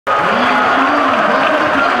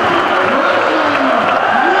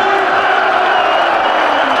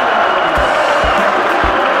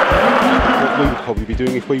probably be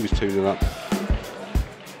doing if we was 2-0 up.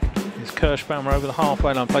 It's Kirschbaumer over the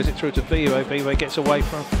halfway line, plays it through to Vibe. Vibe gets away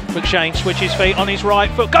from McShane, switches feet on his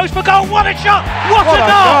right foot, goes for goal. What a shot! What a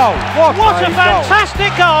goal! What a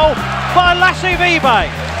fantastic goal by Lasse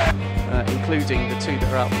Vibe! Including the two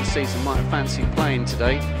that are out for the season, might have fancied playing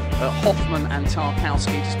today. Hoffman and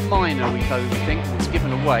Tarkowski, just minor we think, and it's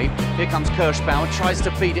given away. Here comes Kirschbaumer, tries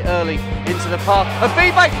to feed it early into the path of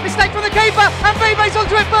Vibe, mistake from the keeper, and Vibe's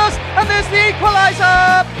onto it first, and there's the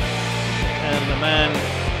equaliser! And the man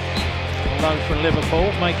on loan from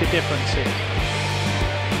Liverpool make a difference here.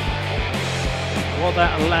 What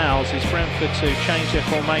that allows is Brentford to change their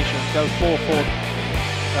formation, go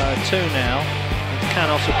 4-4-2 now.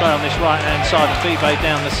 Canos will play on this right-hand side and Vibe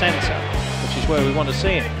down the centre, which is where we want to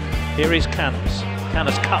see him. Here is Canos.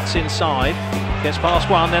 Canos cuts inside, gets past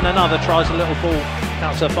one, then another, tries a little ball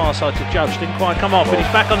out to the far side to Judge. Didn't quite come off, but he's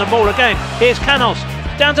back on the ball again. Here's Canos,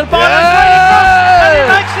 down to the byline, and he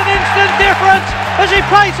makes an instant difference as he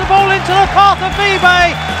plays the ball into the path of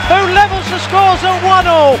Vibe, who levels the scores at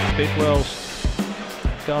 1-1. Bidwell's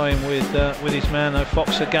going with his man, though.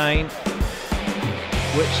 Fox again.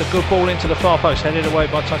 Whips a good ball into the far post, headed away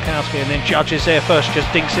by Tarkowski, and then Judge is there first,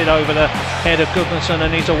 just dinks it over the head of Goodmanson,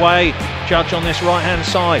 and he's away. Judge on this right-hand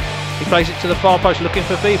side. He plays it to the far post, looking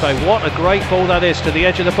for Vibe. What a great ball that is, to the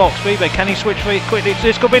edge of the box. Vibe, can he switch feet quickly?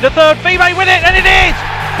 This could be the third. Vibe with it, and it is!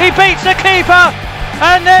 He beats the keeper,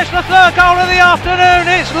 and there's the third goal of the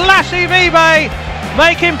afternoon. It's Lasse Vibe,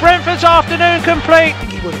 making Brentford's afternoon complete. I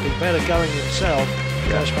think he would have been better going himself.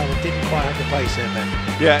 Kirschbaumer didn't quite have the pace there, Ben.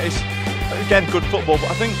 Yeah, it's again good football, but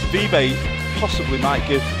I think Vibe possibly might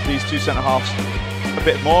give these two centre-halves a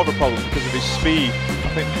bit more of a problem because of his speed. I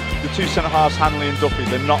think the two centre-halves, Hanley and Duffy,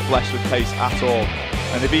 they're not blessed with pace at all.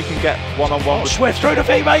 And if he can get one-on-one... Swift through to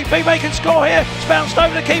Vibe, Vibe can score here. It's bounced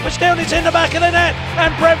over the keeper still, it's in the back of the net,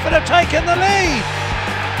 and Brentford have taken the lead.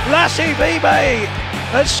 Lasse Vibe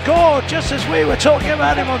has scored just as we were talking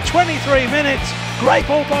about him on 23 minutes. Great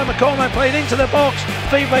ball by McCormack, played into the box.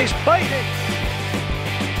 Vibe's played it.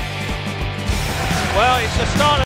 Well, it's the start of